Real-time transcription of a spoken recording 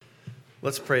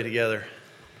Let's pray together.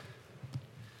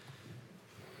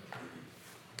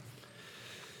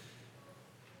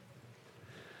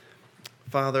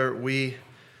 Father, we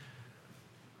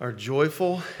are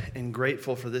joyful and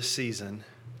grateful for this season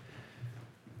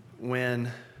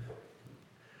when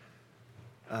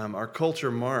our culture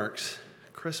marks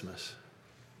Christmas.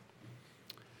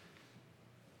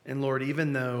 And Lord,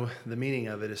 even though the meaning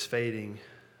of it is fading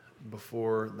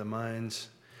before the minds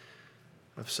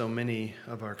of so many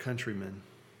of our countrymen,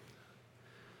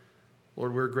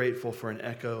 Lord, we're grateful for an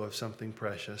echo of something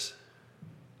precious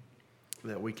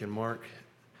that we can mark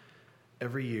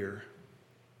every year,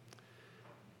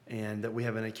 and that we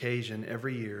have an occasion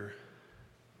every year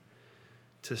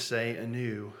to say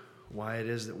anew why it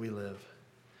is that we live.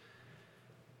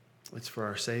 It's for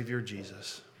our Savior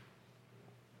Jesus,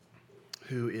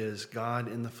 who is God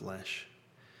in the flesh,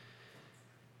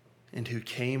 and who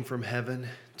came from heaven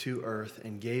to earth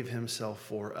and gave himself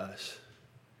for us,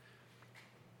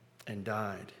 and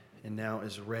died, and now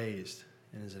is raised,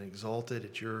 and is exalted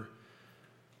at your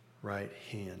right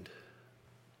hand.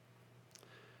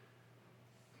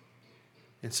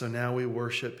 And so now we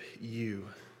worship you,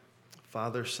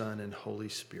 Father, Son, and Holy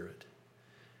Spirit.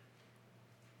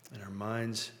 And our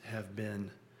minds have been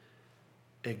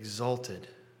exalted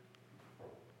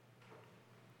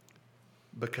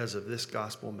because of this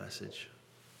gospel message.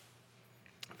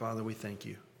 Father, we thank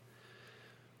you.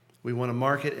 We want to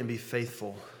mark it and be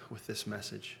faithful with this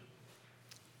message.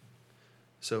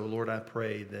 So, Lord, I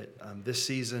pray that this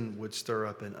season would stir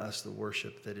up in us the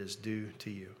worship that is due to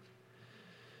you.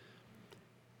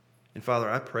 And Father,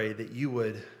 I pray that you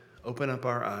would open up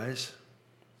our eyes,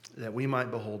 that we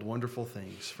might behold wonderful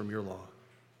things from your law.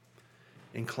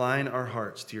 Incline our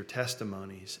hearts to your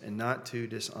testimonies and not to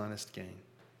dishonest gain.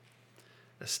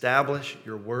 Establish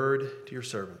your word to your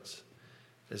servants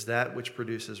as that which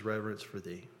produces reverence for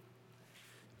thee.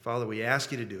 Father, we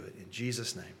ask you to do it in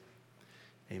Jesus' name.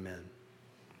 Amen.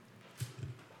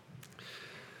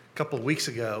 A couple of weeks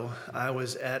ago, I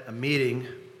was at a meeting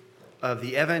of the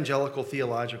Evangelical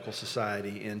Theological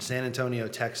Society in San Antonio,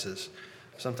 Texas.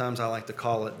 Sometimes I like to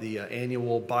call it the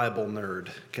annual Bible Nerd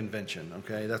Convention,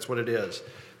 okay? That's what it is.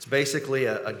 It's basically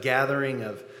a gathering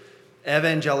of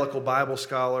evangelical Bible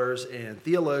scholars and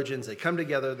theologians. They come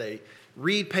together, they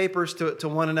read papers to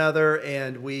one another,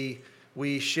 and we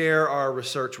share our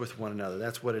research with one another.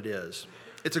 That's what it is.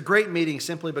 It's a great meeting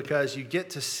simply because you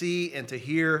get to see and to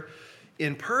hear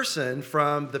in person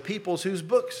from the peoples whose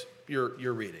books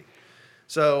you're reading.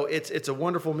 So it's a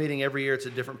wonderful meeting every year. It's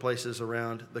at different places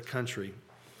around the country.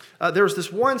 There was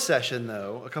this one session,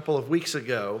 though, a couple of weeks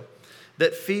ago,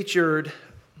 that featured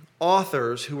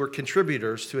authors who were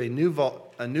contributors to a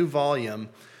new volume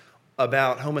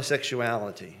about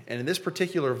homosexuality. And in this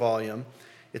particular volume,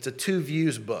 it's a two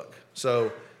views book.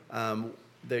 So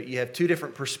there you have two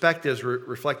different perspectives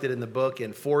reflected in the book,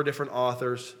 and four different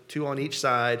authors, two on each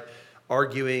side,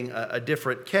 arguing a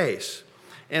different case.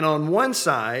 And on one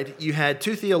side, you had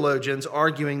two theologians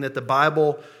arguing that the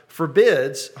Bible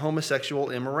forbids homosexual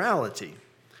immorality.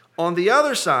 On the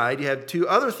other side, you had two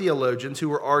other theologians who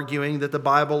were arguing that the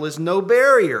Bible is no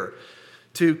barrier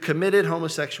to committed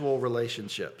homosexual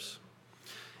relationships.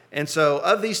 And so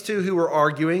of these two who were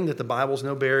arguing that the Bible is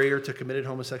no barrier to committed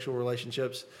homosexual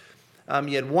relationships,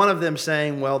 you had one of them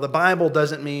saying, well, the Bible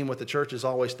doesn't mean what the church has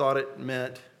always thought it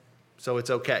meant, so it's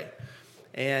okay.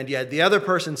 And you had the other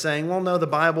person saying, well, no, the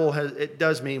Bible it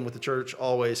does mean what the church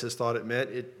always has thought it meant.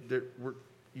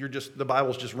 The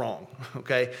Bible's just wrong,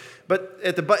 okay? But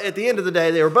at the end of the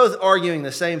day, they were both arguing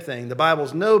the same thing. The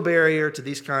Bible's no barrier to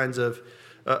these kinds of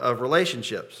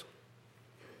relationships.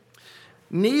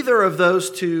 Neither of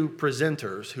those two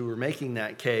presenters who were making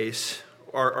that case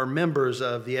are members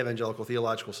of the Evangelical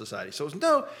Theological Society. So it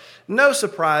was no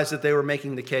surprise that they were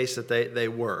making the case that they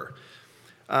were.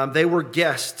 They were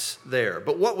guests there.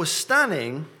 But what was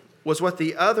stunning was what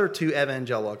the other two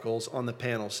evangelicals on the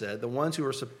panel said, the ones who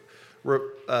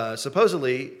were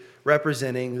supposedly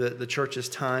representing the church's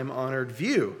time-honored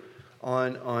view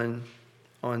on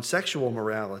sexual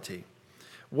morality.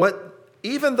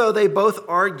 Even though they both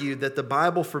argued that the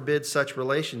Bible forbids such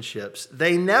relationships,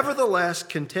 they nevertheless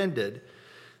contended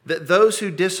that those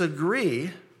who disagree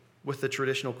with the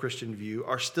traditional Christian view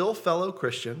are still fellow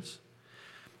Christians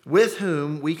with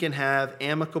whom we can have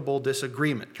amicable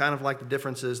disagreement, kind of like the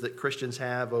differences that Christians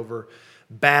have over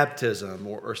baptism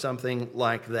or something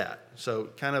like that. So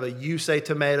kind of a you say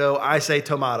tomato, I say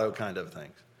tomato kind of thing.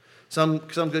 Some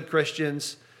good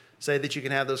Christians say that you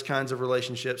can have those kinds of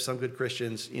relationships. Some good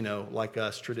Christians, like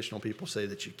us, traditional people, say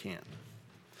that you can't.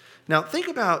 Now, think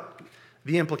about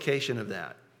the implication of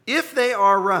that. If they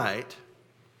are right,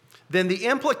 then the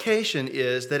implication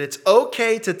is that it's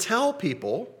okay to tell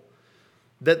people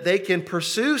that they can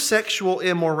pursue sexual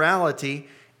immorality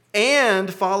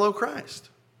and follow Christ.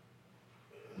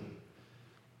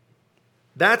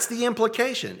 That's the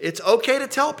implication. It's okay to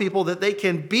tell people that they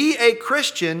can be a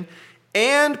Christian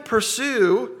and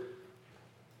pursue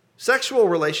sexual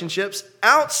relationships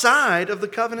outside of the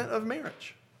covenant of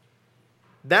marriage.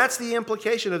 That's the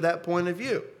implication of that point of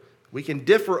view. We can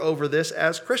differ over this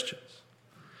as Christians.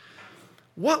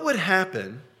 What would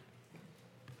happen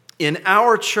in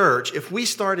our church if we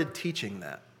started teaching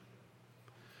that?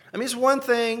 I mean, it's one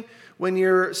thing when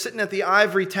you're sitting at the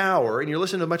ivory tower and you're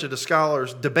listening to a bunch of the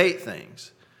scholars debate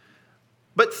things.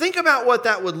 But think about what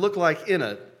that would look like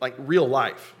in real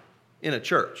life, in a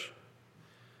church.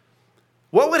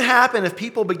 What would happen if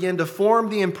people begin to form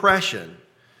the impression,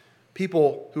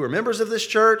 people who are members of this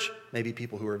church, maybe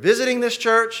people who are visiting this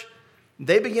church,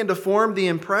 they begin to form the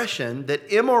impression that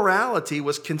immorality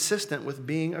was consistent with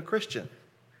being a Christian.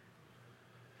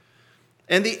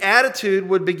 And the attitude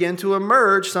would begin to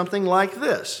emerge something like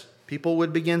this. People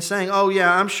would begin saying, oh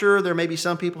yeah, I'm sure there may be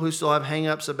some people who still have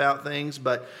hang-ups about things,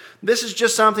 but this is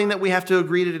just something that we have to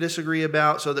agree to disagree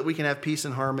about so that we can have peace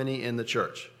and harmony in the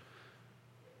church.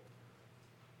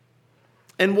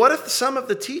 And what if some of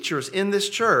the teachers in this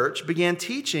church began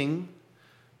teaching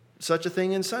such a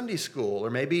thing in Sunday school?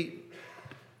 Or maybe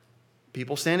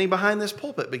people standing behind this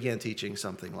pulpit began teaching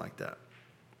something like that.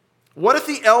 What if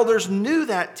the elders knew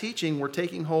that teaching were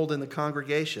taking hold in the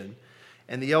congregation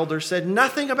and the elders said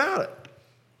nothing about it?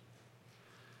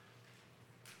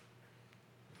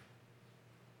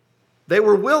 They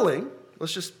were willing,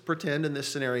 let's just pretend in this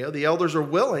scenario, the elders are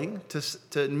willing to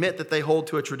admit that they hold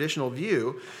to a traditional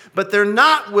view, but they're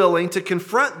not willing to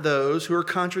confront those who are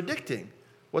contradicting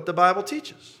what the Bible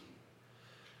teaches.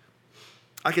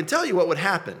 I can tell you what would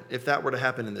happen if that were to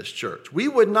happen in this church. We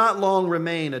would not long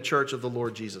remain a church of the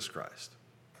Lord Jesus Christ.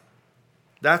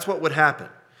 That's what would happen.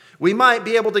 We might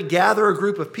be able to gather a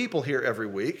group of people here every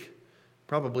week,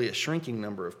 probably a shrinking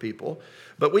number of people,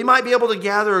 but we might be able to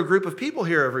gather a group of people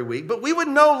here every week, but we would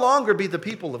no longer be the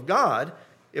people of God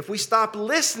if we stopped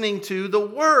listening to the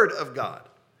Word of God.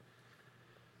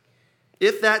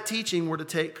 If that teaching were to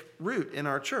take root in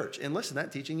our church, and listen,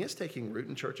 that teaching is taking root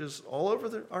in churches all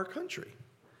over our country.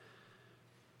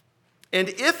 And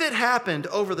if it happened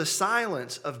over the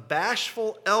silence of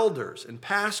bashful elders and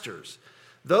pastors,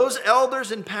 those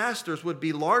elders and pastors would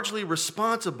be largely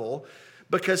responsible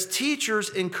because teachers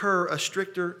incur a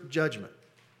stricter judgment,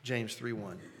 James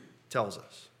 3:1 tells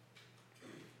us.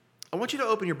 I want you to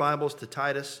open your Bibles to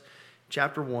Titus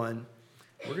chapter 1.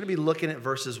 We're going to be looking at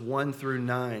verses 1 through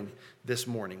 9 this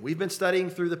morning. We've been studying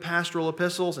through the pastoral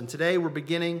epistles, and today we're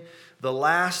beginning the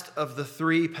last of the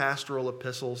 3 pastoral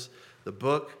epistles, the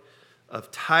book of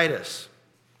Titus.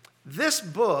 This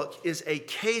book is a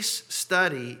case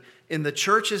study in the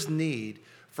church's need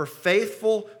for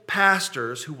faithful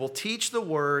pastors who will teach the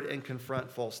word and confront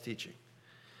false teaching.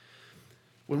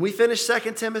 When we finished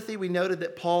 2 Timothy, we noted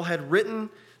that Paul had written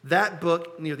that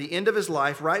book near the end of his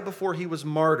life, right before he was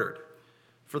martyred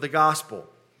for the gospel.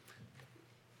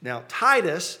 Now,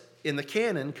 Titus in the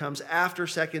canon comes after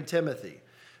 2 Timothy,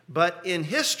 but in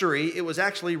history, it was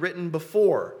actually written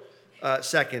before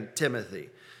 2 Timothy.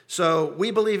 So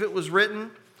we believe it was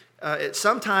written at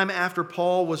some time after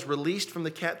Paul was released from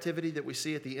the captivity that we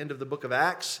see at the end of the book of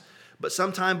Acts, but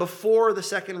sometime before the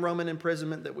second Roman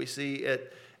imprisonment that we see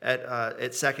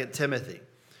at 2 Timothy.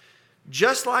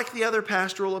 Just like the other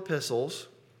pastoral epistles,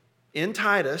 in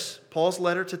Titus, Paul's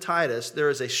letter to Titus, there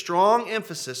is a strong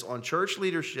emphasis on church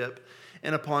leadership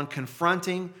and upon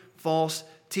confronting false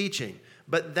teaching.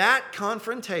 But that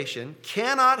confrontation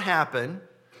cannot happen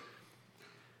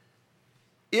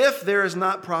if there is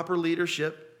not proper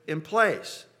leadership in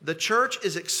place. The church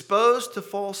is exposed to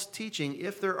false teaching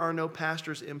if there are no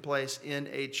pastors in place in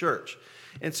a church.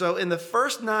 And so in the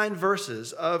first 9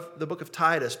 verses of the book of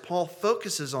Titus, Paul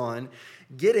focuses on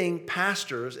getting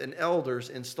pastors and elders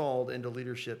installed into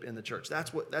leadership in the church.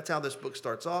 That's how this book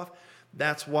starts off.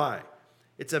 That's why.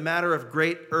 It's a matter of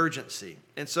great urgency.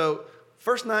 And so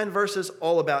first 9 verses,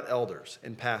 all about elders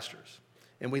and pastors.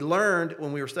 And we learned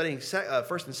when we were studying 1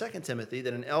 and 2 Timothy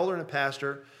that an elder and a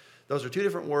pastor, those are 2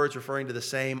 different words referring to the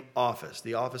same office,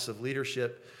 the office of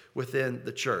leadership within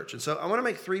the church. And so I want to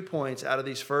make 3 points out of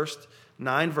these first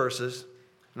 9 verses,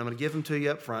 and I'm going to give them to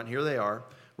you up front. Here they are.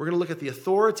 We're going to look at the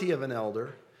authority of an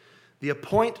elder, the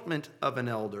appointment of an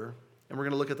elder, and we're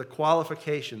going to look at the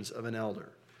qualifications of an elder.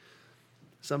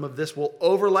 Some of this will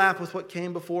overlap with what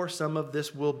came before. Some of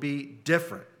this will be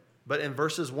different. But in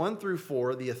verses 1 through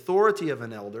 4, the authority of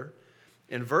an elder.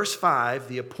 In verse 5,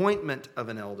 the appointment of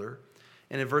an elder.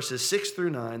 and in verses 6 through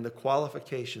 9, the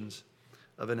qualifications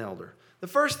of an elder. The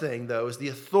first thing, though, is the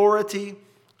authority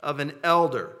of an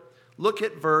elder. Look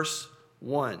at verse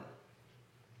 1.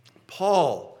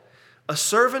 Paul, a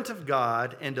servant of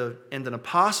God and an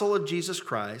apostle of Jesus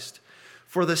Christ,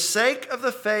 for the sake of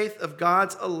the faith of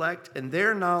God's elect and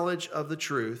their knowledge of the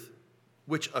truth,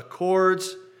 which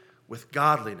accords with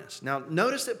godliness. Now,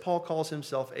 notice that Paul calls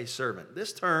himself a servant.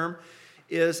 This term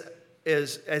is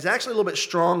actually a little bit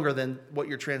stronger than what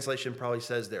your translation probably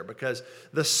says there, because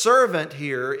the servant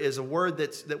here is a word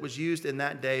that was used in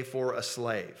that day for a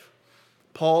slave.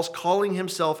 Paul's calling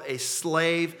himself a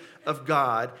slave of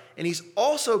God, and he's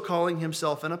also calling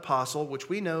himself an apostle, which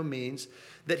we know means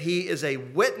that he is a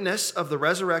witness of the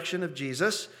resurrection of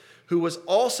Jesus, who was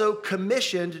also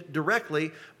commissioned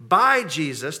directly by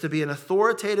Jesus to be an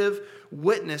authoritative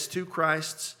witness to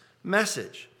Christ's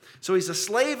message. So he's a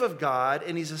slave of God,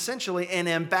 and he's essentially an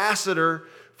ambassador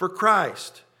for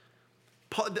Christ.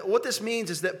 What this means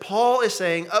is that Paul is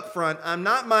saying up front, I'm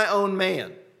not my own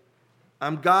man.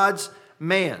 I'm God's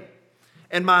man.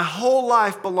 And my whole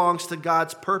life belongs to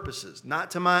God's purposes, not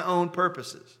to my own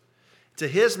purposes. To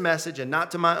his message and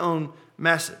not to my own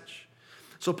message.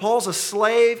 So Paul's a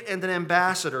slave and an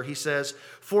ambassador, he says,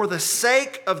 for the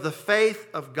sake of the faith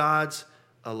of God's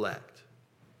elect.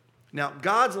 Now,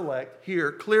 God's elect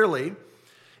here clearly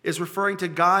is referring to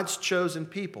God's chosen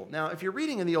people. Now, if you're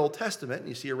reading in the Old Testament and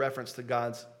you see a reference to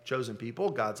God's chosen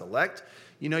people, God's elect,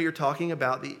 you know you're talking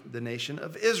about the nation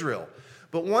of Israel.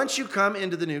 But once you come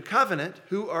into the new covenant,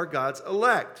 who are God's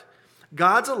elect?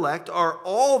 God's elect are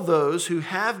all those who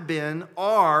have been,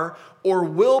 are, or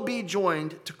will be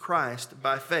joined to Christ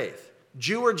by faith,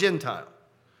 Jew or Gentile.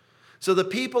 So the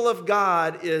people of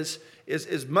God is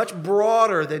much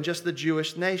broader than just the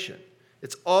Jewish nation.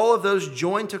 It's all of those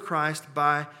joined to Christ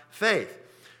by faith.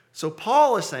 So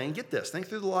Paul is saying, get this, think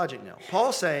through the logic now.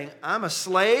 Paul's saying, I'm a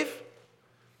slave,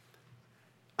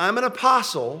 I'm an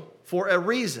apostle for a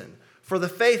reason, for the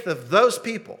faith of those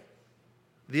people,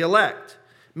 the elect.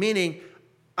 Meaning,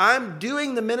 I'm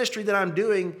doing the ministry that I'm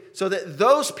doing so that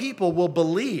those people will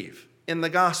believe in the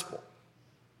gospel.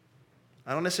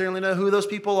 I don't necessarily know who those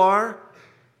people are.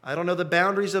 I don't know the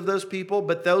boundaries of those people,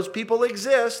 but those people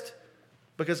exist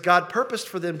because God purposed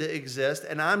for them to exist,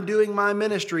 and I'm doing my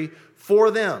ministry for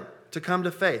them to come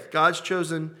to faith, God's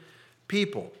chosen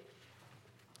people.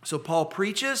 So Paul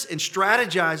preaches and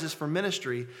strategizes for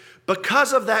ministry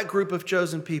because of that group of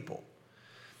chosen people.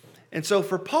 And so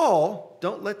for Paul,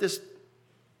 don't let this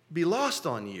be lost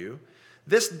on you,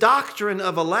 this doctrine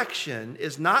of election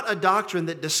is not a doctrine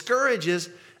that discourages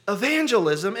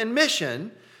evangelism and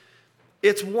mission.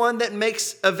 It's one that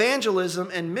makes evangelism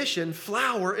and mission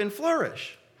flower and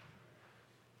flourish.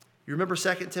 You remember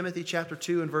 2 Timothy chapter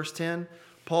 2 and verse 10?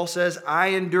 Paul says, I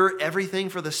endure everything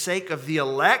for the sake of the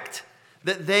elect,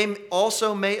 that they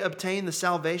also may obtain the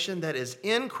salvation that is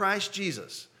in Christ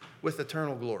Jesus with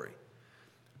eternal glory.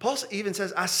 Paul even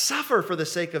says, I suffer for the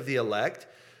sake of the elect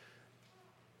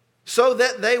so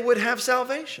that they would have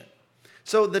salvation.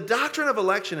 So the doctrine of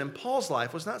election in Paul's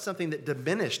life was not something that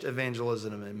diminished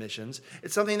evangelism and missions.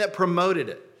 It's something that promoted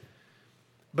it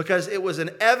because it was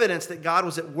an evidence that God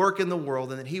was at work in the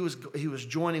world and that he was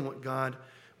joining what God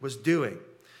was doing.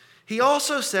 He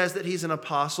also says that he's an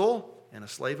apostle and a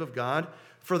slave of God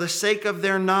for the sake of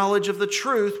their knowledge of the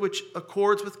truth, which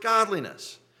accords with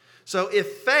godliness. So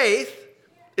if faith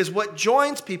is what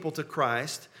joins people to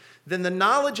Christ, then the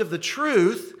knowledge of the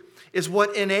truth is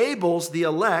what enables the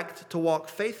elect to walk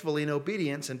faithfully in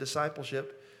obedience and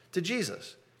discipleship to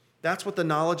Jesus. That's what the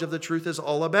knowledge of the truth is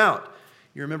all about.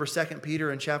 You remember 2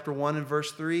 Peter in chapter 1 and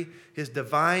verse 3? His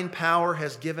divine power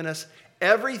has given us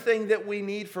everything that we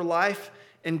need for life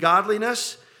and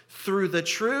godliness through the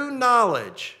true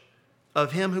knowledge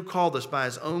of him who called us by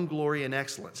his own glory and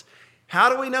excellence.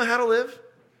 How do we know how to live?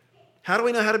 How do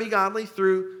we know how to be godly?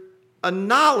 Through a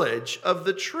knowledge of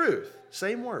the truth.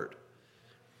 Same word.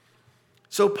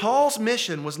 So Paul's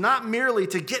mission was not merely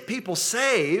to get people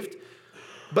saved,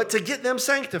 but to get them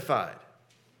sanctified.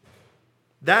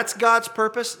 That's God's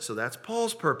purpose, so that's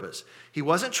Paul's purpose. He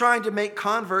wasn't trying to make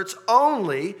converts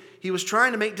only, he was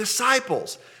trying to make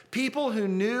disciples, people who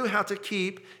knew how to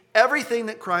keep everything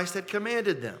that Christ had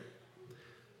commanded them.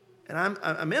 And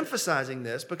I'm emphasizing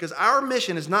this because our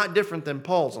mission is not different than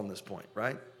Paul's on this point,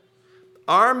 right?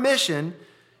 Our mission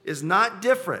is not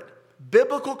different.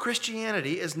 Biblical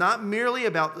Christianity is not merely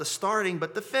about the starting,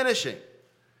 but the finishing,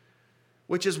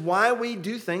 which is why we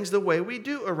do things the way we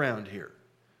do around here.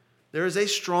 There is a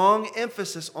strong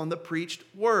emphasis on the preached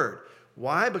word.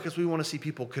 Why? Because we want to see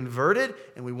people converted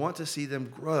and we want to see them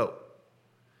grow.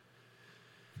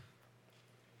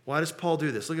 Why does Paul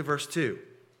do this? Look at verse 2.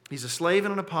 He's a slave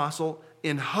and an apostle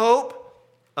in hope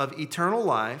of eternal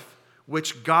life,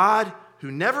 which God,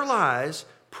 who never lies,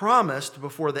 promised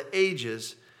before the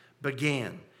ages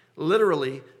began.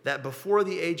 Literally, that before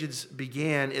the ages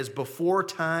began is before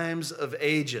times of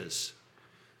ages.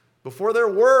 Before there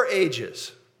were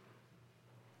ages.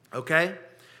 Okay?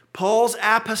 Paul's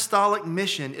apostolic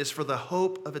mission is for the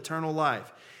hope of eternal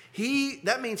life.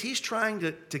 That means he's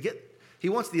trying he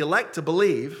wants the elect to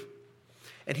believe,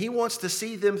 and he wants to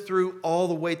see them through all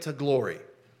the way to glory.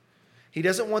 He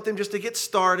doesn't want them just to get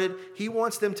started. He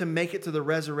wants them to make it to the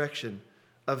resurrection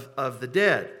of the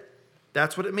dead.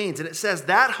 That's what it means. And it says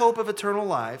that hope of eternal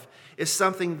life is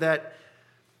something that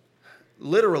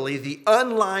literally the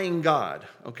unlying God,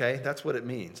 okay, that's what it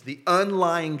means. The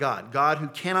unlying God, God who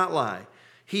cannot lie,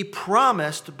 he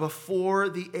promised before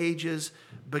the ages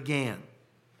began.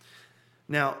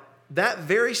 Now, that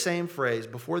very same phrase,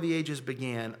 before the ages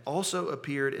began, also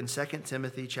appeared in 2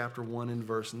 Timothy chapter 1 and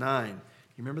verse 9. You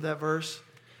remember that verse?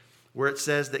 Where it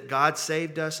says that God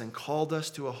saved us and called us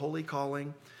to a holy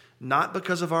calling, not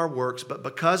because of our works, but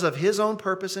because of his own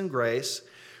purpose and grace,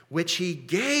 which he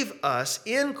gave us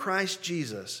in Christ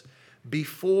Jesus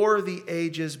before the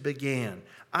ages began.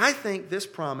 I think this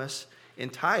promise in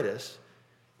Titus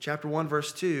chapter 1,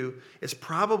 verse 2 is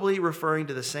probably referring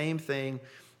to the same thing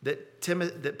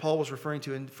that Paul was referring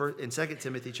to in 2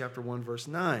 Timothy chapter 1, verse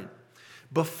 9.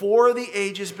 Before the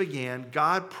ages began,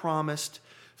 God promised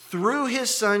through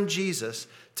his son Jesus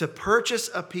to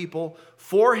purchase a people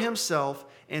for himself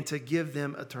and to give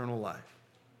them eternal life.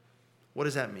 What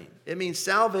does that mean? It means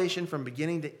salvation from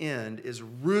beginning to end is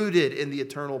rooted in the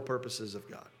eternal purposes of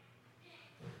God.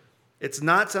 It's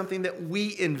not something that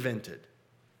we invented.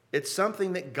 It's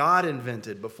something that God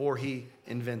invented before he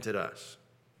invented us,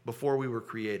 before we were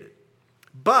created.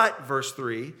 But, verse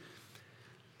 3,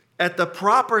 at the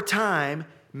proper time,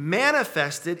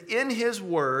 manifested in his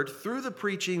word through the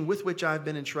preaching with which I've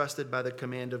been entrusted by the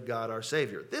command of God our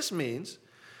Savior. This means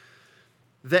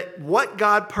that what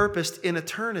God purposed in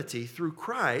eternity through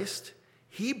Christ,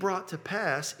 he brought to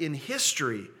pass in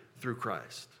history through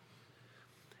Christ.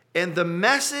 And the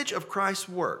message of Christ's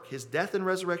work, his death and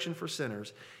resurrection for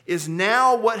sinners, is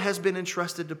now what has been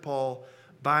entrusted to Paul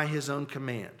by his own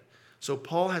command. So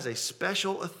Paul has a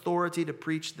special authority to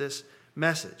preach this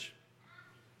message.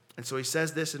 And so he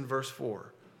says this in verse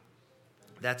 4.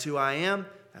 That's who I am.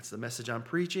 That's the message I'm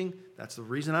preaching. That's the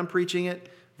reason I'm preaching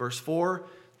it. Verse 4,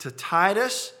 to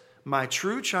Titus, my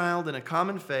true child in a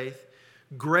common faith,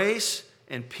 grace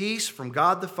and peace from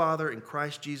God the Father and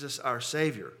Christ Jesus our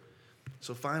Savior.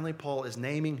 So finally, Paul is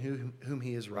naming whom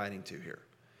he is writing to here.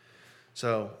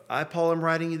 So I, Paul, am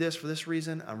writing you this for this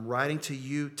reason. I'm writing to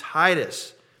you,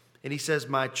 Titus. And he says,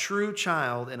 my true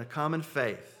child in a common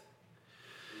faith.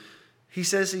 He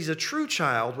says he's a true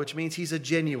child, which means he's a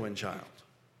genuine child.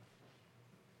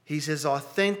 He's his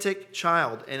authentic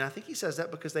child. And I think he says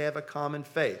that because they have a common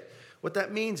faith. What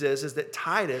that means is that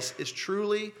Titus is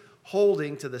truly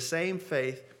holding to the same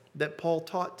faith that Paul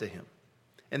taught to him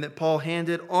and that Paul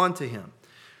handed on to him.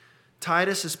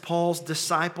 Titus is Paul's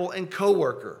disciple and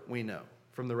co-worker, we know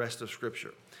from the rest of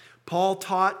Scripture. Paul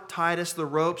taught Titus the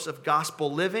ropes of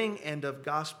gospel living and of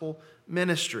gospel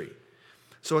ministry.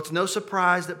 So it's no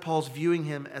surprise that Paul's viewing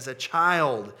him as a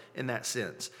child in that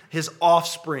sense, his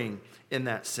offspring in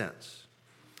that sense.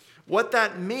 What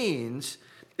that means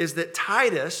is that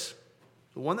Titus,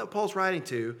 the one that Paul's writing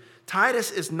to, Titus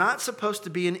is not supposed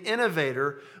to be an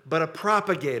innovator, but a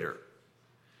propagator.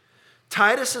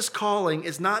 Titus's calling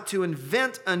is not to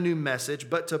invent a new message,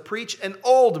 but to preach an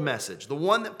old message, the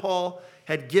one that Paul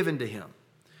had given to him.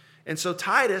 And so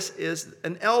Titus is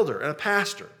an elder and a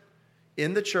pastor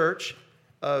in the church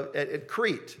at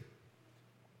Crete.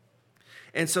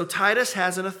 And so Titus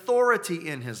has an authority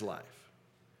in his life.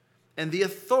 And the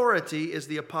authority is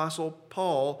the Apostle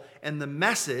Paul and the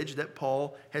message that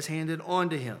Paul has handed on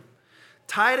to him.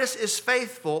 Titus is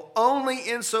faithful only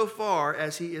insofar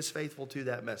as he is faithful to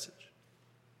that message.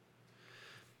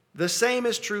 The same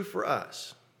is true for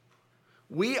us.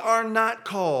 We are not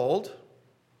called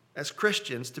as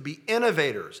Christians to be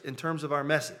innovators in terms of our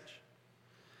message,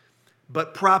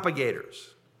 but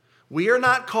propagators. We are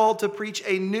not called to preach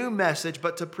a new message,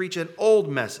 but to preach an old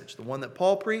message. The one that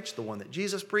Paul preached, the one that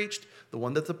Jesus preached, the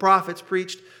one that the prophets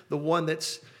preached, the one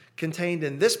that's contained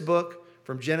in this book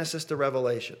from Genesis to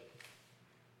Revelation.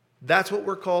 That's what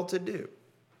we're called to do.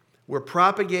 We're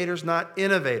propagators, not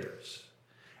innovators.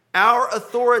 Our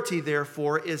authority,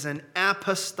 therefore, is an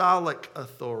apostolic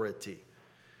authority,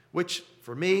 which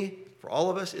for me, for all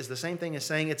of us, is the same thing as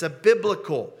saying it's a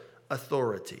biblical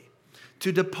authority.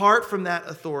 To depart from that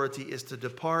authority is to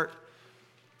depart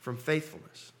from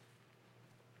faithfulness.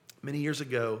 Many years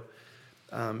ago,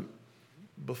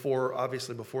 before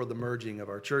the merging of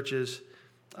our churches,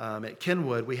 at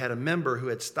Kenwood, we had a member who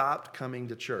had stopped coming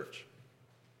to church.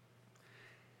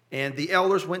 And the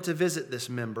elders went to visit this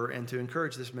member and to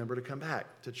encourage this member to come back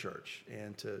to church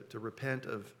and to repent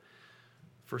of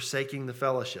forsaking the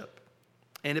fellowship.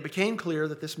 And it became clear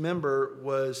that this member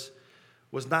was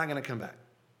not going to come back.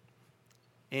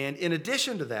 And in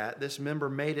addition to that, this member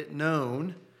made it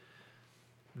known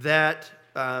that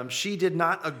she did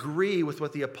not agree with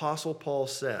what the Apostle Paul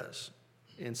says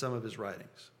in some of his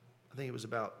writings. I think it was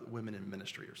about women in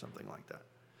ministry or something like that.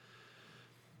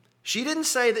 She didn't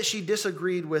say that she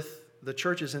disagreed with the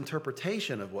church's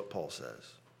interpretation of what Paul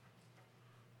says.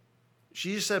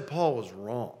 She just said Paul was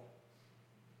wrong.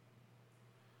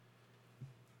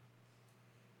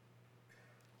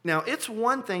 Now, it's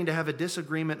one thing to have a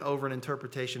disagreement over an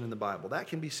interpretation in the Bible. That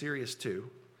can be serious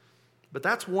too. But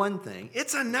that's one thing.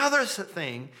 It's another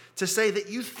thing to say that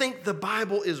you think the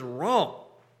Bible is wrong.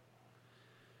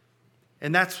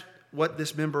 And that's what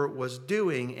this member was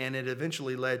doing, and it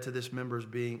eventually led to this member's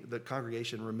the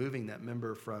congregation removing that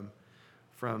member from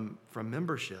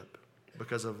membership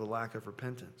because of the lack of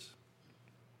repentance.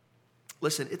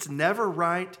 Listen, it's never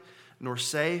right nor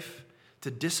safe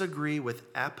to disagree with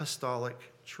apostolic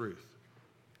truth.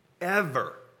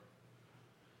 Ever.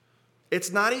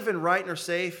 It's not even right nor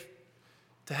safe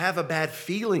to have a bad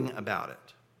feeling about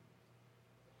it.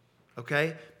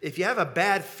 Okay? If you have a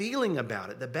bad feeling about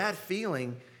it, the bad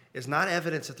feeling is not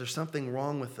evidence that there's something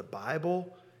wrong with the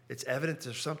Bible. It's evidence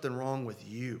there's something wrong with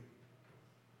you.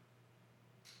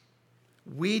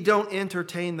 We don't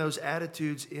entertain those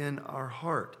attitudes in our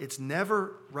heart. It's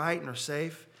never right nor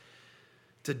safe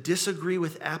to disagree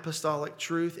with apostolic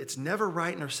truth. It's never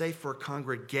right nor safe for a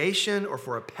congregation or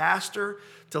for a pastor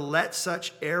to let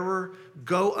such error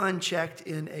go unchecked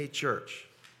in a church.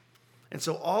 And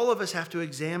so all of us have to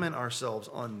examine ourselves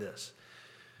on this.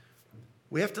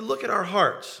 We have to look at our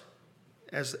hearts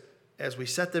as we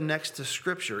set them next to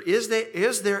Scripture. Is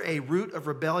there a root of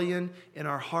rebellion in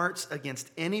our hearts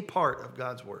against any part of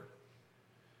God's Word?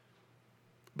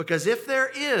 Because if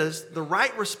there is, the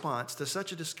right response to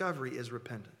such a discovery is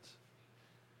repentance.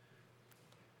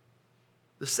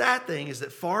 The sad thing is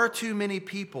that far too many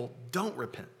people don't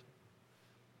repent.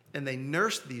 And they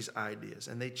nurse these ideas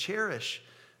and they cherish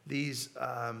these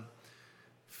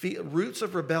roots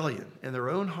of rebellion in their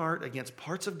own heart against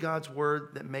parts of God's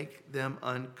Word that make them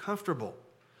uncomfortable.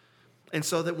 And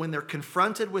so that when they're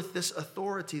confronted with this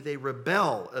authority, they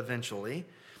rebel eventually.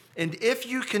 And if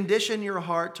you condition your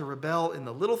heart to rebel in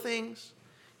the little things,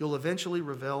 you'll eventually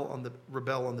rebel on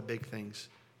the big things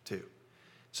too.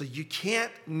 So you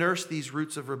can't nurse these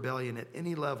roots of rebellion at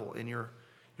any level in your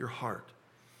heart.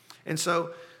 And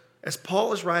so as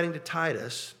Paul is writing to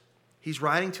Titus, he's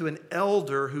writing to an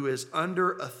elder who is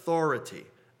under authority,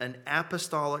 an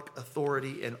apostolic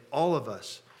authority, and all of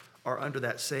us are under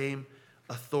that same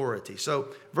authority. So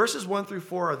verses 1 through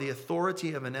 4 are the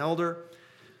authority of an elder.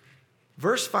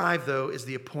 Verse 5, though, is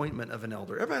the appointment of an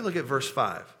elder. Everybody look at verse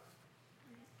 5.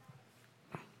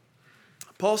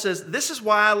 Paul says, "This is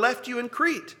why I left you in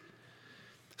Crete,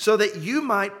 so that you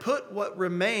might put what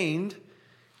remained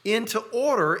into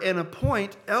order and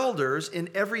appoint elders in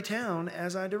every town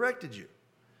as I directed you."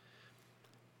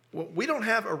 Well, we don't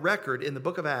have a record in the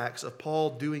book of Acts of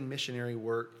Paul doing missionary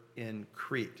work in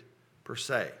Crete, per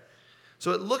se.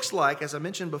 So it looks like, as I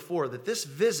mentioned before, that this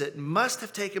visit must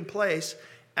have taken place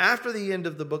after the end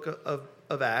of the book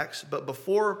of Acts, but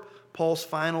before Paul's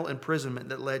final imprisonment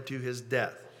that led to his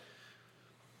death.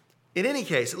 In any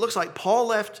case, it looks like Paul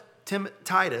left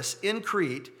Titus in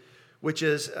Crete, which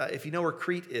is, if you know where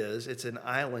Crete is, it's an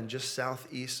island just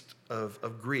southeast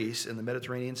of Greece in the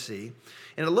Mediterranean Sea.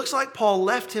 And it looks like Paul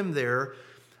left him there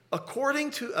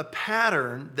according to a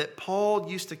pattern that Paul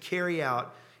used to carry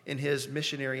out in his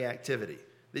missionary activity.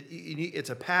 It's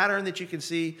a pattern that you can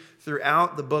see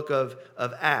throughout the book of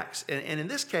Acts. And in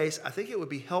this case, I think it would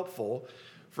be helpful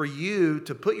for you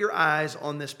to put your eyes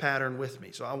on this pattern with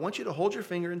me. So I want you to hold your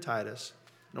finger in Titus,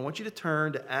 and I want you to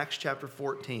turn to Acts chapter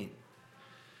 14.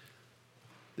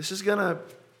 This is going to,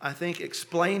 I think,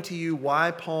 explain to you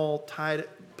why Paul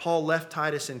left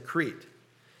Titus in Crete.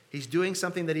 He's doing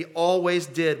something that he always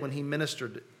did when he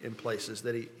ministered in places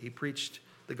that he preached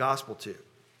the gospel to.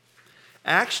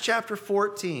 Acts chapter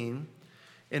 14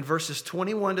 and verses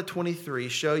 21 to 23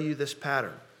 show you this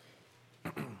pattern.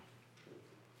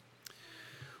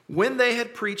 When they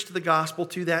had preached the gospel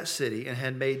to that city and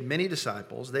had made many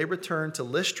disciples, they returned to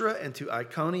Lystra and to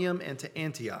Iconium and to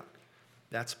Antioch.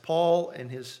 That's Paul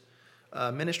and his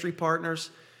ministry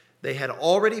partners. They had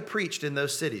already preached in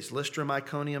those cities, Lystra,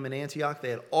 Iconium, and Antioch.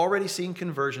 They had already seen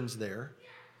conversions there.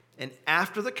 And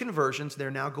after the conversions,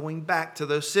 they're now going back to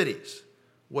those cities.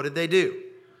 What did they do?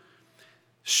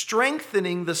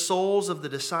 Strengthening the souls of the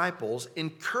disciples,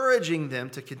 encouraging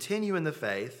them to continue in the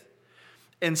faith,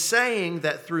 and saying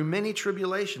that through many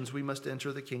tribulations we must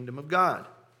enter the kingdom of God.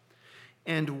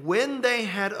 And when they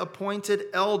had appointed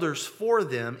elders for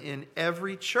them in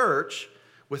every church,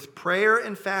 with prayer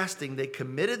and fasting, they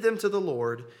committed them to the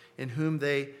Lord in whom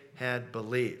they had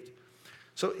believed.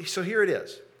 So here it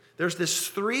is. There's this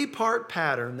three-part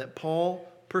pattern that Paul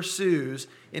pursues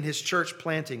in his church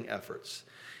planting efforts.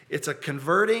 It's a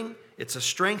converting, it's a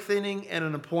strengthening, and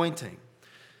an appointing.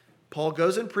 Paul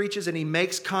goes and preaches, and he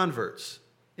makes converts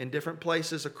in different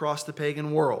places across the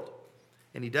pagan world.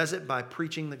 And he does it by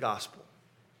preaching the gospel.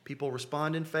 People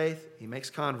respond in faith, he makes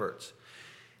converts.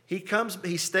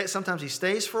 Sometimes he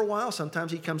stays for a while,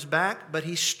 sometimes he comes back, but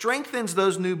he strengthens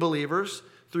those new believers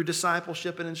through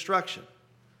discipleship and instruction.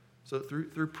 So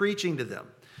through preaching to them.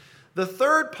 The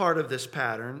third part of this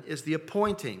pattern is the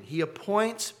appointing. He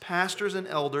appoints pastors and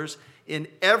elders in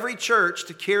every church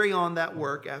to carry on that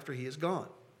work after he is gone.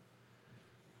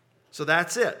 So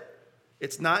that's it.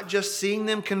 It's not just seeing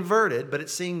them converted, but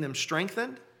it's seeing them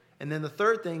strengthened. And then the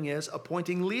third thing is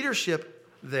appointing leadership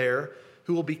there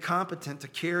who will be competent to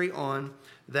carry on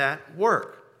that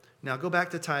work. Now go back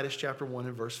to Titus chapter 1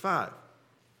 and verse 5.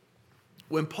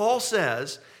 When Paul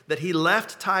says that he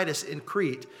left Titus in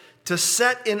Crete to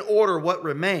set in order what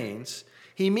remains,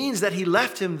 he means that he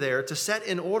left him there to set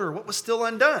in order what was still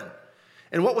undone.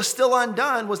 And what was still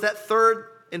undone was that third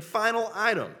and final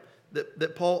item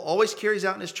that Paul always carries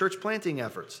out in his church planting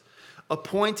efforts,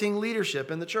 appointing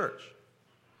leadership in the church.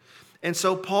 And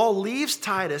so Paul leaves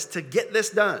Titus to get this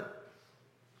done.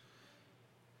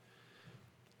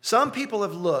 Some people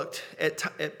have looked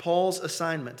at Paul's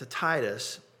assignment to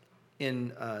Titus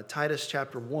in Titus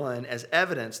chapter 1 as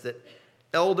evidence that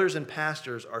elders and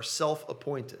pastors are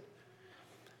self-appointed.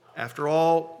 After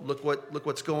all, look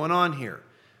what's going on here.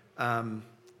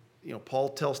 Paul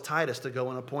tells Titus to go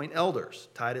and appoint elders.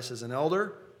 Titus is an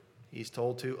elder. He's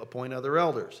told to appoint other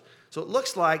elders. So it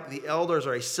looks like the elders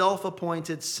are a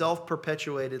self-appointed,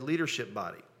 self-perpetuated leadership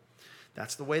body.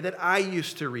 That's the way that I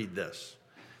used to read this.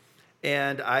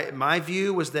 And my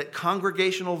view was that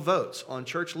congregational votes on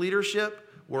church leadership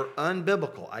were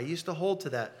unbiblical. I used to hold to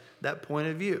that point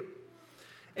of view.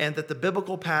 And that the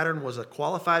biblical pattern was a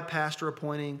qualified pastor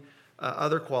appointing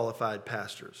other qualified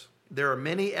pastors. There are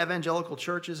many evangelical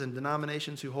churches and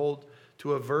denominations who hold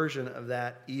to a version of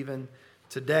that even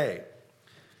today.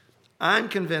 I'm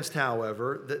convinced,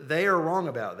 however, that they are wrong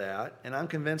about that, and I'm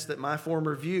convinced that my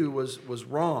former view was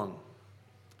wrong.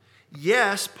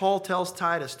 Yes, Paul tells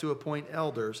Titus to appoint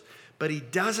elders, but he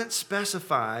doesn't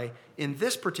specify in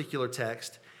this particular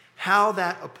text how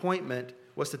that appointment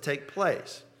was to take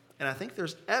place. And I think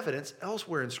there's evidence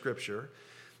elsewhere in Scripture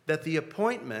that the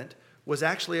appointment was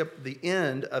actually the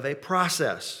end of a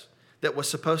process that was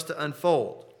supposed to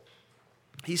unfold.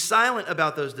 He's silent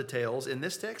about those details in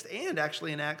this text and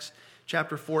actually in Acts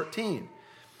chapter 14.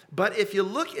 But if you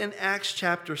look in Acts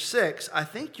chapter 6, I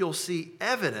think you'll see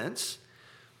evidence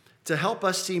to help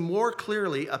us see more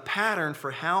clearly a pattern for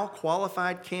how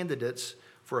qualified candidates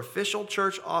for official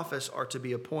church office are to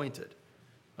be appointed.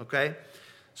 Okay?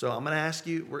 So I'm going to ask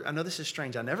you, I know this is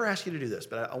strange. I never ask you to do this,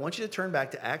 but I want you to turn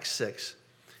back to Acts 6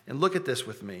 and look at this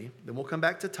with me. Then we'll come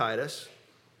back to Titus.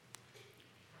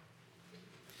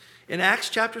 In Acts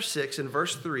chapter 6 and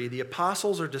verse 3, the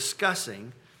apostles are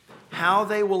discussing how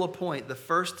they will appoint the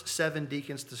first 7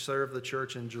 deacons to serve the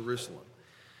church in Jerusalem.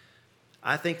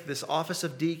 I think this office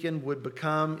of deacon would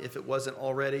become, if it wasn't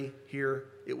already here,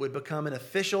 it would become an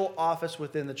official office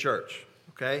within the church,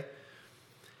 okay?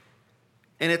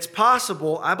 And it's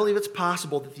possible, I believe it's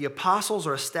possible, that the apostles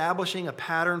are establishing a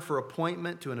pattern for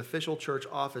appointment to an official church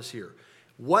office here.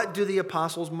 What do the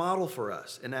apostles model for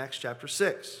us in Acts chapter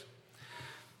 6?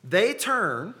 They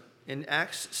turn, in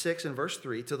Acts 6 and verse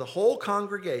 3, to the whole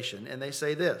congregation, and they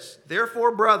say this: "Therefore,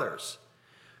 brothers,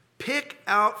 pick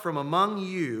out from among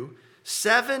you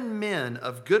 7 men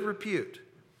of good repute,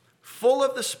 full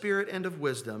of the Spirit and of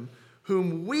wisdom,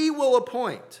 whom we will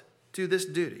appoint to this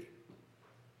duty."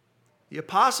 The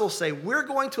apostles say, we're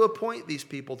going to appoint these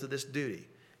people to this duty,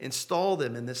 install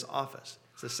them in this office.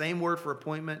 It's the same word for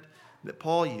appointment that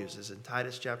Paul uses in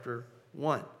Titus chapter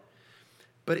 1.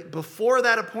 But before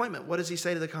that appointment, what does he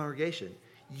say to the congregation?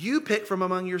 You pick from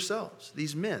among yourselves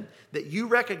these men that you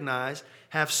recognize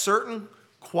have certain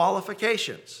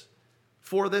qualifications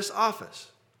for this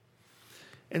office.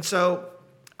 And so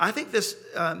I think this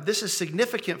is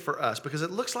significant for us because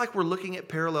it looks like we're looking at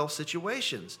parallel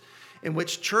situations in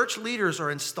which church leaders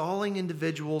are installing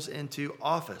individuals into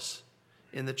office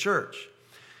in the church.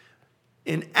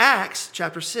 In Acts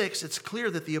chapter 6, it's clear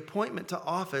that the appointment to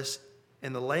office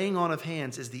and the laying on of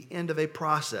hands is the end of a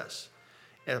process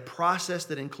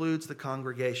that includes the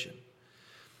congregation.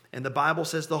 And the Bible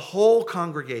says the whole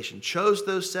congregation chose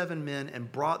those 7 men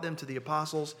and brought them to the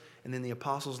apostles, and then the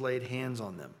apostles laid hands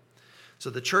on them. So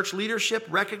the church leadership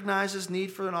recognizes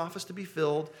need for an office to be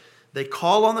filled. They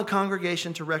call on the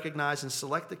congregation to recognize and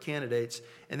select the candidates,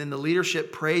 and then the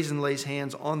leadership prays and lays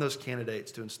hands on those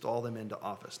candidates to install them into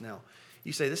office. Now,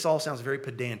 you say, this all sounds very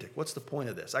pedantic. What's the point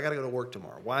of this? I got to go to work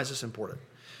tomorrow. Why is this important?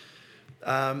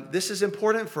 This is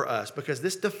important for us because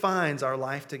this defines our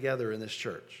life together in this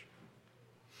church.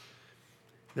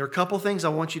 There are a couple things I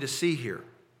want you to see here.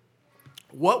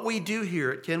 What we do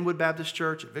here at Kenwood Baptist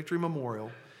Church at Victory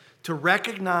Memorial to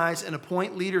recognize and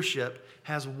appoint leadership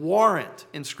has warrant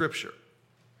in Scripture.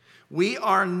 We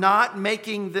are not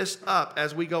making this up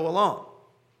as we go along.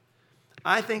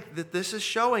 I think that this is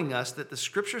showing us that the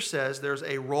Scripture says there's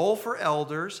a role for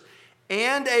elders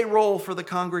and a role for the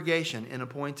congregation in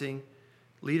appointing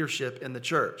leadership in the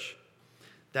church.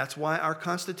 That's why our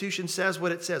Constitution says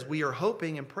what it says. We are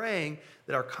hoping and praying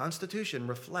that our Constitution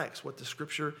reflects what the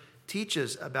Scripture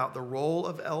teaches about the role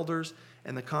of elders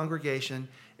and the congregation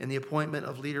in the appointment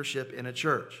of leadership in a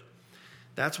church.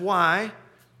 That's why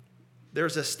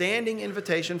there's a standing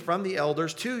invitation from the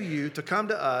elders to you to come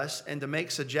to us and to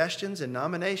make suggestions and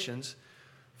nominations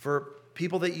for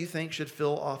people that you think should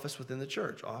fill office within the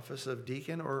church, office of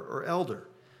deacon or elder.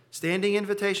 Standing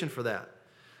invitation for that.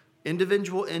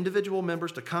 Individual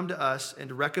members to come to us and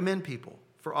to recommend people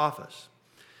for office.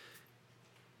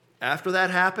 After that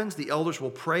happens, the elders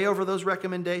will pray over those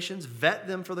recommendations, vet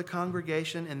them for the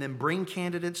congregation, and then bring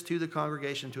candidates to the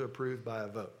congregation to approve by a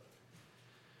vote.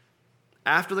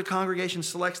 After the congregation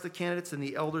selects the candidates, then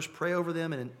the elders pray over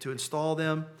them and to install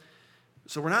them.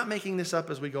 So we're not making this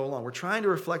up as we go along. We're trying to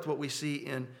reflect what we see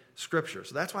in Scripture.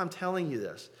 So that's why I'm telling you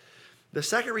this. The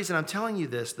second reason I'm telling you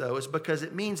this, though, is because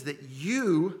it means that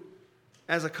you,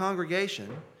 as a congregation,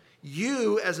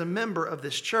 you, as a member of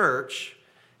this church,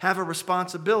 have a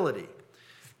responsibility.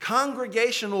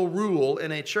 Congregational rule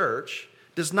in a church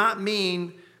does not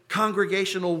mean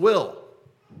congregational will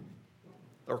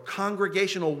or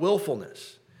congregational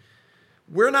willfulness.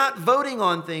 We're not voting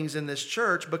on things in this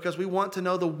church because we want to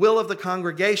know the will of the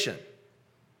congregation,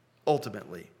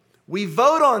 ultimately. We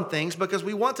vote on things because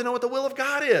we want to know what the will of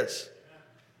God is.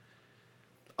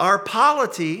 Our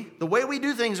polity, the way we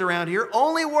do things around here,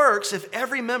 only works if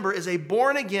every member is a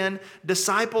born-again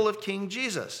disciple of King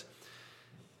Jesus.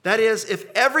 That is, if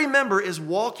every member is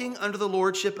walking under the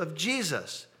lordship of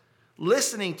Jesus,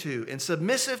 listening to and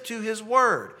submissive to his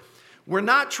word. We're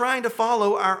not trying to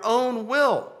follow our own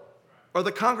will or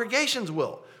the congregation's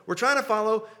will. We're trying to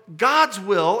follow God's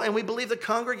will, and we believe the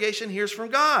congregation hears from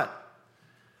God.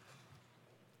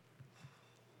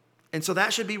 And so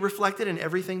that should be reflected in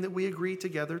everything that we agree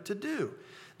together to do.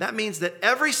 That means that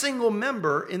every single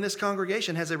member in this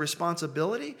congregation has a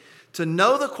responsibility to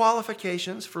know the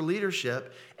qualifications for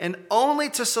leadership and only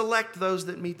to select those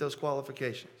that meet those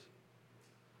qualifications.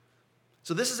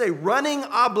 So this is a running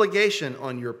obligation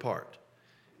on your part.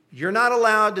 You're not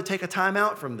allowed to take a time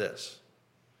out from this.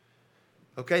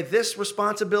 Okay, this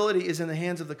responsibility is in the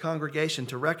hands of the congregation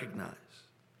to recognize.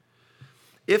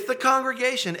 If the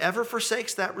congregation ever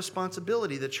forsakes that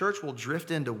responsibility, the church will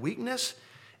drift into weakness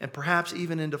and perhaps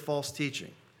even into false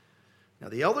teaching. Now,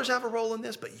 the elders have a role in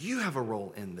this, but you have a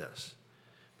role in this.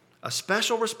 A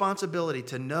special responsibility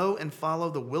to know and follow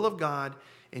the will of God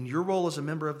in your role as a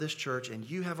member of this church, and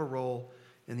you have a role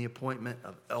in the appointment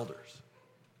of elders.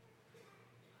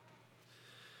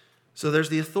 So there's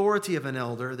the authority of an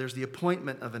elder, there's the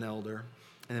appointment of an elder,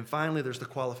 and then finally there's the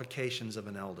qualifications of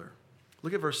an elder.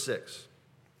 Look at verse 6.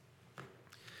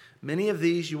 Many of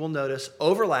these, you will notice,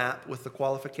 overlap with the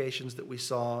qualifications that we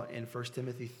saw in 1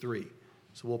 Timothy 3.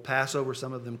 So we'll pass over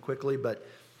some of them quickly, but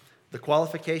the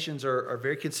qualifications are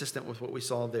very consistent with what we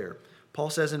saw there.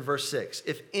 Paul says in verse 6,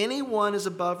 if anyone is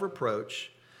above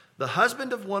reproach, the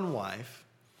husband of one wife,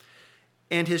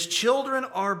 and his children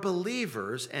are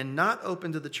believers and not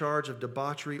open to the charge of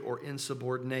debauchery or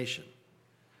insubordination.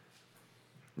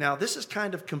 Now, this is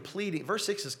kind of completing, verse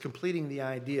 6 is completing the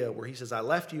idea where he says, I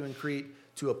left you in Crete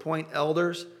to appoint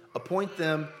elders, appoint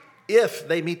them if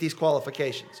they meet these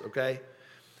qualifications, okay?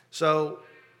 So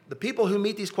the people who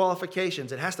meet these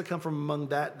qualifications, it has to come from among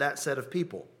that set of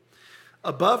people.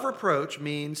 Above reproach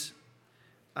means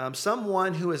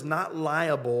someone who is not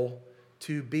liable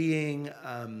to being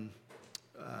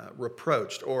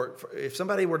reproached, or if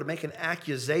somebody were to make an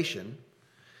accusation,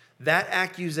 that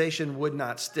accusation would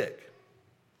not stick.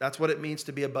 That's what it means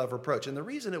to be above reproach. And the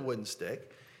reason it wouldn't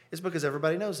stick is because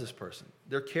everybody knows this person.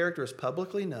 Their character is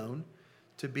publicly known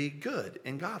to be good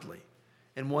and godly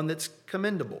and one that's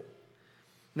commendable.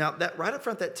 Now, that right up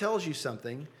front, that tells you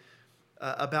something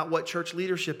about what church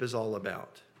leadership is all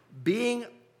about. Being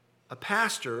a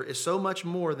pastor is so much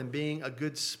more than being a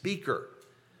good speaker.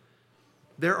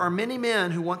 There are many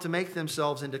men who want to make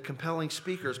themselves into compelling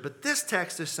speakers, but this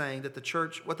text is saying that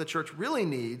what the church really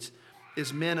needs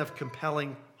is men of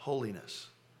compelling holiness.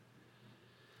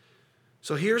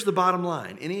 So here's the bottom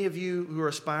line. Any of you who are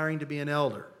aspiring to be an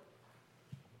elder,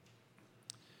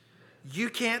 you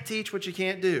can't teach what you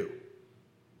can't do.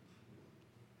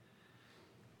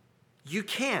 You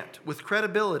can't, with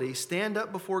credibility, stand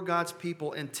up before God's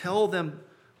people and tell them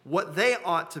what they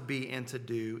ought to be and to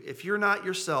do if you're not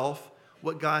yourself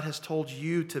what God has told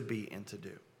you to be and to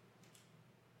do.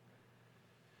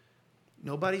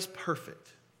 Nobody's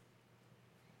perfect.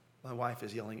 My wife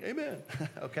is yelling, amen.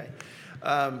 Okay.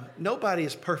 Nobody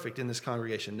is perfect in this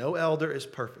congregation. No elder is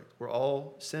perfect. We're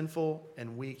all sinful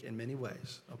and weak in many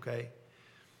ways, okay?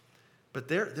 But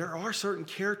there are certain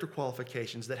character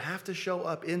qualifications that have to show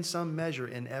up in some measure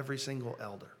in every single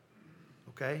elder,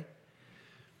 okay?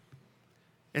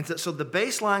 And so the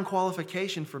baseline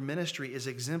qualification for ministry is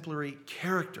exemplary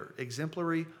character,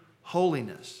 exemplary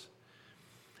holiness.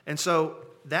 And so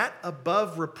that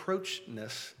above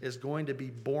reproachness is going to be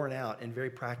borne out in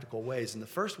very practical ways. And the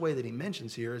first way that he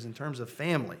mentions here is in terms of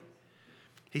family.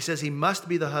 He says he must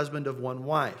be the husband of one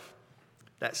wife.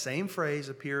 That same phrase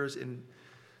appears in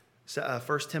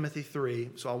 1 Timothy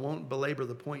 3, so I won't belabor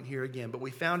the point here again. But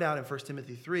we found out in 1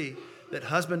 Timothy 3 that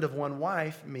husband of one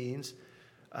wife means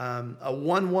a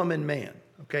one-woman man.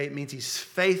 Okay, it means he's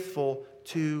faithful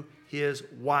to his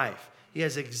wife. He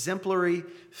has exemplary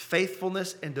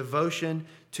faithfulness and devotion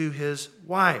to his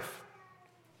wife.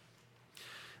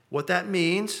 What that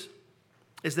means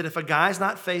is that if a guy's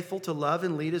not faithful to love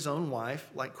and lead his own wife,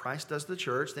 like Christ does the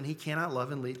church, then he cannot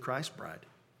love and lead Christ's bride.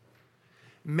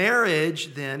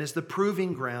 Marriage, then, is the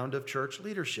proving ground of church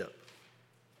leadership.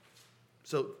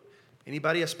 So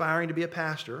anybody aspiring to be a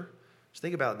pastor, just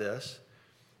think about this.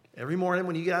 Every morning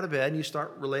when you get out of bed and you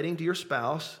start relating to your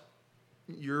spouse,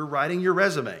 you're writing your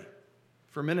resume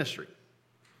for ministry.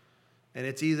 And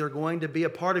it's either going to be a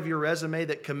part of your resume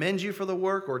that commends you for the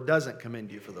work or doesn't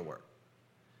commend you for the work.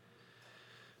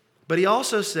 But he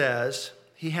also says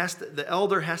the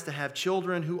elder has to have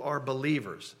children who are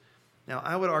believers. Now,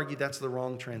 I would argue that's the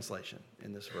wrong translation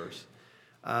in this verse.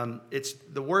 It's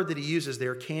the word that he uses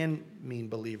there can mean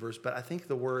believers, but I think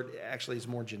the word actually is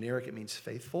more generic. It means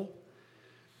faithful.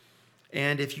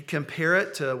 And if you compare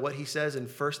it to what he says in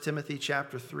 1 Timothy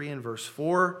chapter 3 and verse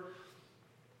 4,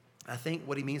 I think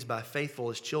what he means by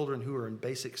faithful is children who are in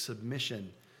basic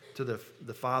submission to the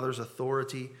father's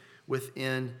authority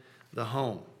within the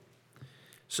home.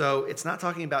 So it's not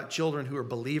talking about children who are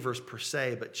believers per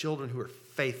se, but children who are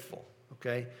faithful,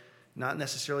 okay? Not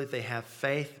necessarily that they have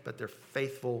faith, but they're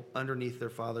faithful underneath their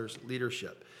father's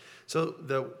leadership. So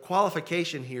the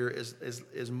qualification here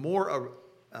is more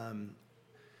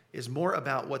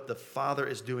about what the father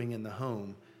is doing in the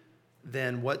home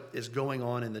than what is going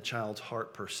on in the child's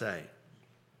heart per se.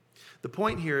 The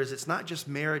point here is it's not just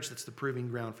marriage that's the proving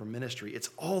ground for ministry. It's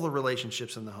all the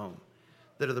relationships in the home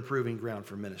that are the proving ground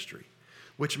for ministry,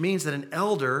 which means that an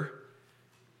elder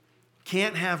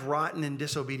can't have rotten and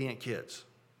disobedient kids.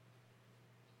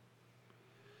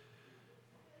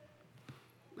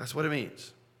 That's what it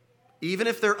means. Even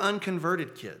if they're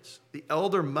unconverted kids, the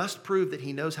elder must prove that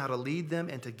he knows how to lead them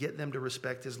and to get them to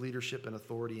respect his leadership and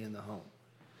authority in the home.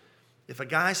 If a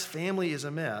guy's family is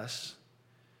a mess,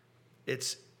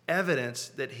 it's evidence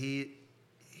that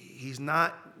he's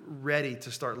not ready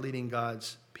to start leading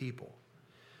God's people.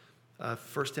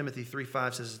 1 Timothy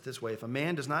 3:5 says it this way: if a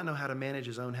man does not know how to manage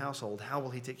his own household, how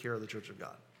will he take care of the church of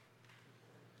God?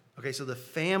 Okay, so the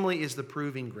family is the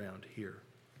proving ground here.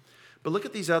 But look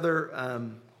at these other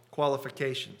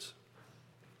qualifications.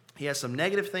 He has some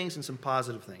negative things and some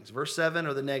positive things. Verse 7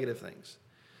 are the negative things.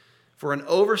 For an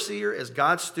overseer as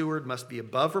God's steward must be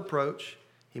above reproach.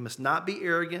 He must not be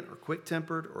arrogant or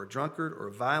quick-tempered or a drunkard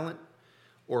or violent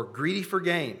or greedy for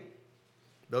gain.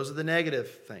 Those are the negative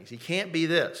things. He can't be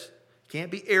this. He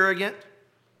can't be arrogant.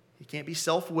 He can't be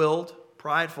self-willed,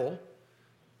 prideful.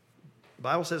 The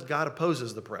Bible says God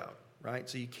opposes the proud, right?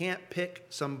 So you can't pick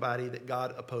somebody that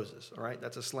God opposes, all right?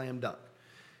 That's a slam dunk.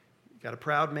 You've got a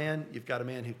proud man, you've got a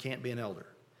man who can't be an elder.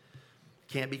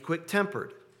 Can't be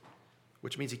quick-tempered,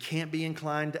 which means he can't be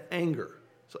inclined to anger.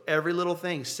 So every little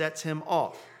thing sets him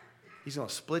off. He's going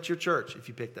to split your church if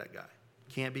you pick that guy.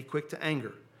 Can't be quick to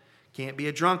anger. Can't be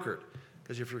a drunkard.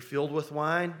 Because if you're filled with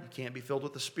wine, you can't be filled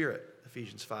with the Spirit.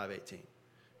 Ephesians 5:18.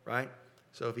 Right?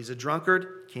 So if he's a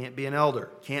drunkard, can't be an elder.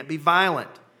 Can't be violent.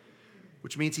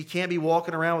 Which means he can't be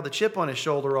walking around with a chip on his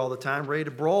shoulder all the time, ready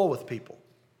to brawl with people.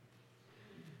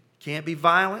 Can't be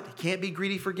violent. He can't be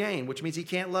greedy for gain, which means he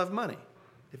can't love money.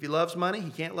 If he loves money, he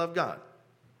can't love God.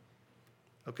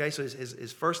 Okay, so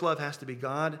his first love has to be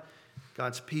God,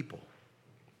 God's people.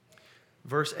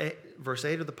 Verse 8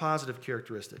 are the positive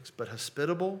characteristics. But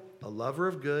hospitable, a lover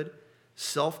of good,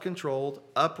 self-controlled,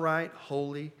 upright,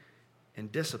 holy,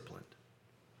 and disciplined.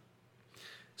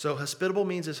 So hospitable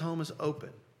means his home is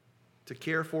open to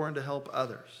care for and to help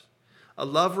others. A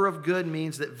lover of good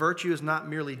means that virtue is not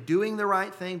merely doing the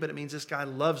right thing, but it means this guy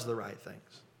loves the right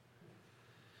things.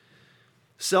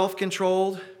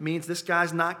 Self-controlled means this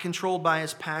guy's not controlled by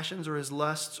his passions or his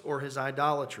lusts or his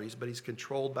idolatries, but he's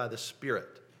controlled by the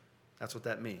Spirit. That's what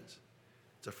that means.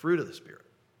 It's a fruit of the Spirit.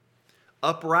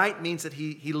 Upright means that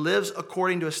he lives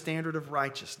according to a standard of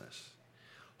righteousness.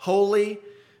 Holy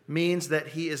means that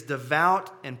he is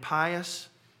devout and pious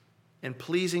and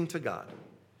pleasing to God.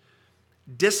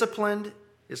 Disciplined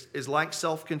is like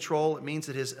self-control. It means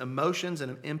that his emotions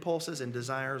and impulses and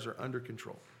desires are under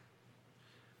control.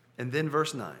 And then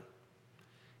verse 9.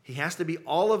 He has to be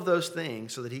all of those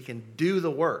things so that he can do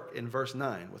the work in verse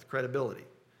 9 with credibility.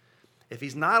 If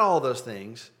he's not all those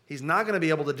things, he's not going to be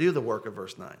able to do the work of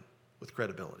verse 9 with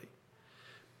credibility.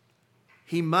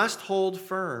 He must hold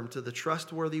firm to the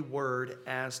trustworthy word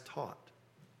as taught.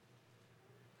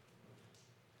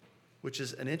 Which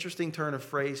is an interesting turn of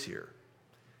phrase here.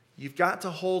 You've got to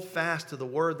hold fast to the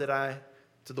word that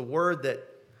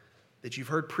you've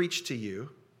heard preached to you,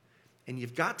 and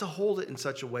you've got to hold it in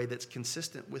such a way that's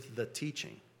consistent with the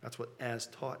teaching. That's what as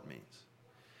taught means.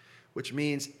 Which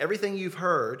means everything you've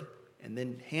heard and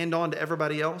then hand on to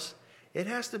everybody else, it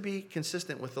has to be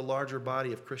consistent with the larger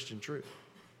body of Christian truth.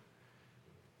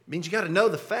 It means you got to know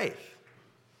the faith.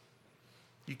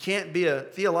 You can't be a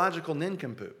theological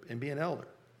nincompoop and be an elder.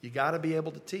 You got to be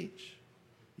able to teach.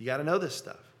 You got to know this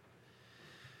stuff.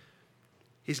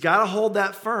 He's got to hold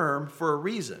that firm for a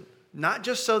reason. Not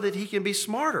just so that he can be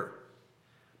smarter,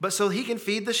 but so he can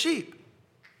feed the sheep.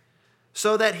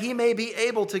 So that he may be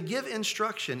able to give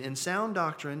instruction in sound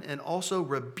doctrine and also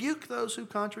rebuke those who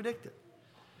contradict it.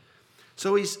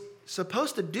 So he's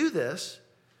supposed to do this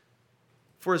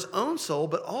for his own soul,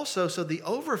 but also so the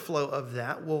overflow of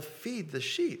that will feed the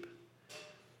sheep.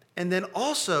 And then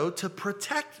also to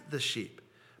protect the sheep,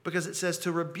 because it says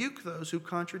to rebuke those who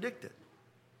contradict it.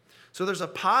 So there's a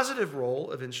positive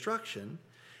role of instruction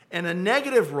and a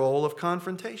negative role of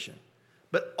confrontation.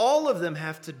 But all of them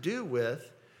have to do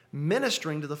with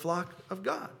ministering to the flock of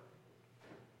God.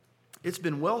 It's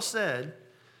been well said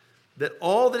that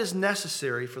all that is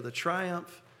necessary for the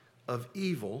triumph of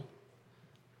evil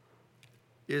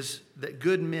is that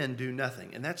good men do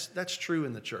nothing. And that's true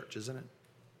in the church, isn't it?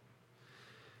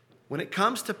 When it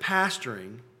comes to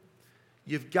pastoring,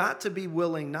 you've got to be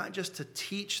willing not just to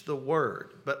teach the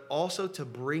word, but also to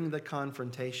bring the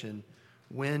confrontation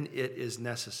when it is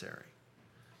necessary.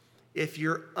 If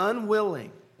you're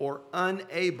unwilling or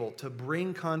unable to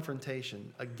bring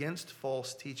confrontation against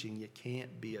false teaching, you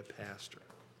can't be a pastor.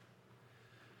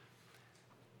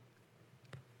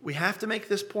 We have to make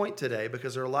this point today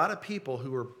because there are a lot of people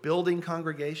who are building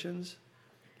congregations,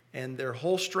 and their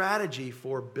whole strategy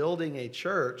for building a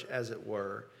church, as it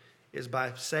were, is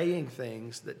by saying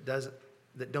things that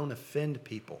don't offend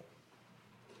people.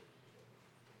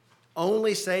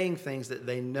 Only saying things that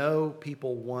they know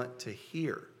people want to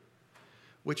hear,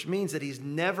 which means that he's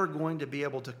never going to be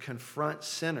able to confront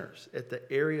sinners at the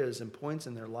areas and points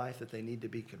in their life that they need to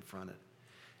be confronted.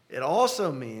 It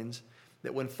also means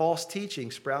that when false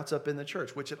teaching sprouts up in the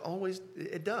church, which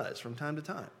it does from time to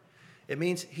time, it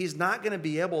means he's not going to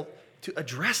be able to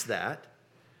address that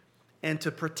and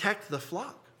to protect the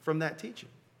flock from that teaching.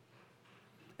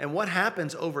 And what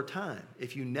happens over time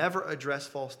if you never address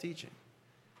false teaching?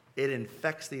 It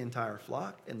infects the entire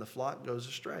flock, and the flock goes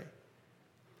astray.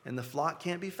 And the flock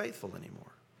can't be faithful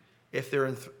anymore. If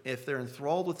they're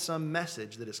enthralled with some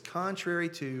message that is contrary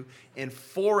to and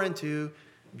foreign to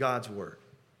God's word.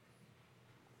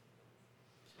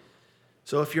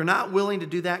 So if you're not willing to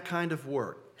do that kind of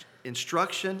work,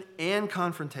 instruction and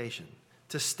confrontation,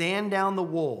 to stand down the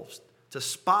wolves, to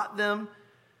spot them,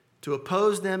 to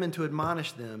oppose them, and to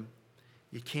admonish them,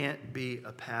 you can't be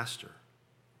a pastor.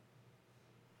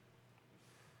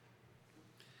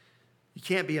 You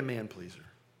can't be a man pleaser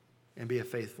and be a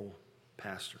faithful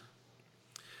pastor.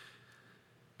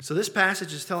 So this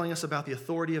passage is telling us about the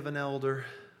authority of an elder,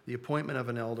 the the appointment of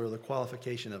an elder, the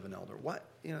qualification of an elder. Why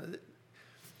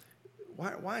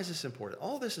is this important?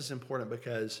 All this is important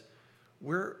because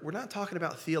we're not talking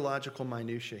about theological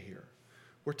minutia here.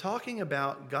 We're talking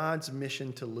about God's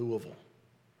mission to Louisville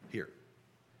here.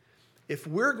 If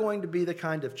we're going to be the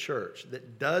kind of church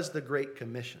that does the Great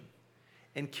Commission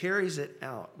and carries it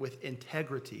out with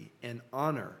integrity and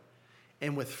honor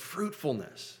and with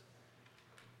fruitfulness,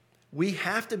 we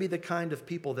have to be the kind of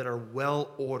people that are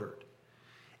well ordered.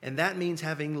 And that means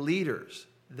having leaders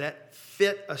that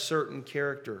fit a certain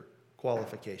character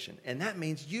qualification. And that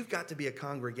means you've got to be a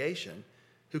congregation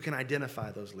who can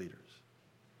identify those leaders.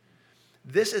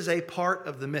 This is a part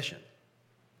of the mission.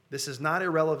 This is not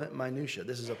irrelevant minutia.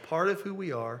 This is a part of who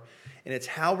we are, and it's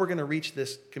how we're going to reach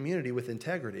this community with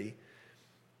integrity.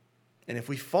 And if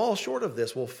we fall short of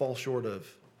this, we'll fall short of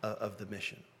the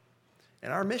mission.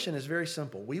 And our mission is very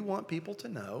simple. We want people to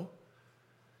know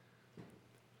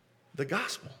the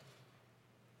gospel,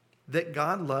 that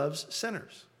God loves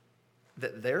sinners,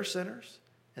 that they're sinners,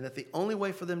 and that the only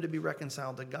way for them to be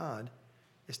reconciled to God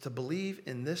is to believe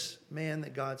in this man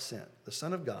that God sent, the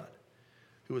Son of God,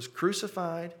 who was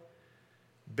crucified,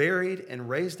 buried, and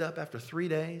raised up after 3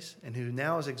 days, and who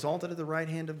now is exalted at the right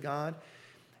hand of God,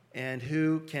 and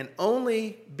who can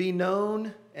only be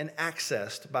known and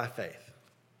accessed by faith.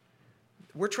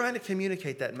 We're trying to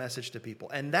communicate that message to people,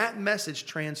 and that message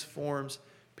transforms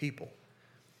people.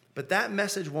 But that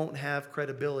message won't have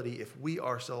credibility if we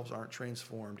ourselves aren't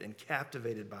transformed and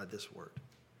captivated by this word.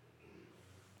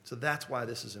 So that's why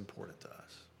this is important to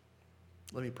us.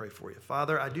 Let me pray for you.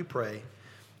 Father, I do pray,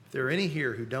 if there are any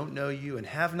here who don't know you and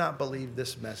have not believed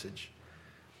this message,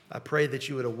 I pray that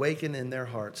you would awaken in their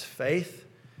hearts faith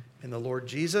in the Lord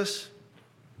Jesus,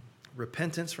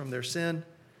 repentance from their sin,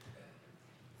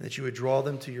 that you would draw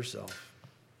them to yourself.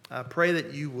 I pray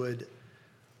that you would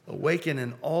awaken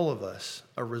in all of us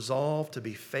a resolve to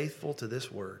be faithful to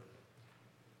this word.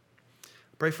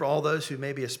 Pray for all those who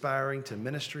may be aspiring to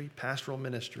ministry, pastoral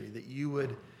ministry, that you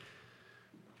would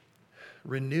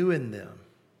renew in them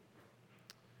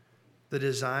the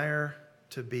desire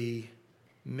to be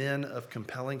men of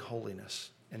compelling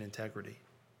holiness and integrity.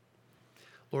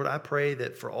 Lord, I pray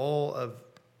that for all of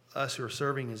us who are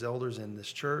serving as elders in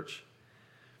this church,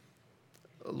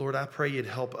 Lord, I pray you'd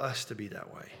help us to be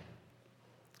that way.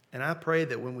 And I pray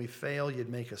that when we fail, you'd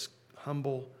make us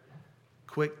humble,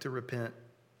 quick to repent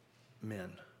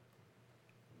men.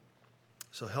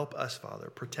 So help us, Father.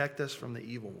 Protect us from the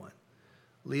evil one.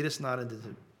 Lead us not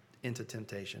into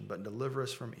temptation, but deliver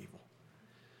us from evil.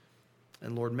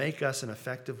 And Lord, make us an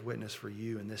effective witness for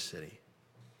you in this city.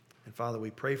 And Father,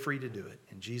 we pray for you to do it.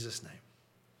 In Jesus' name,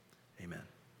 amen.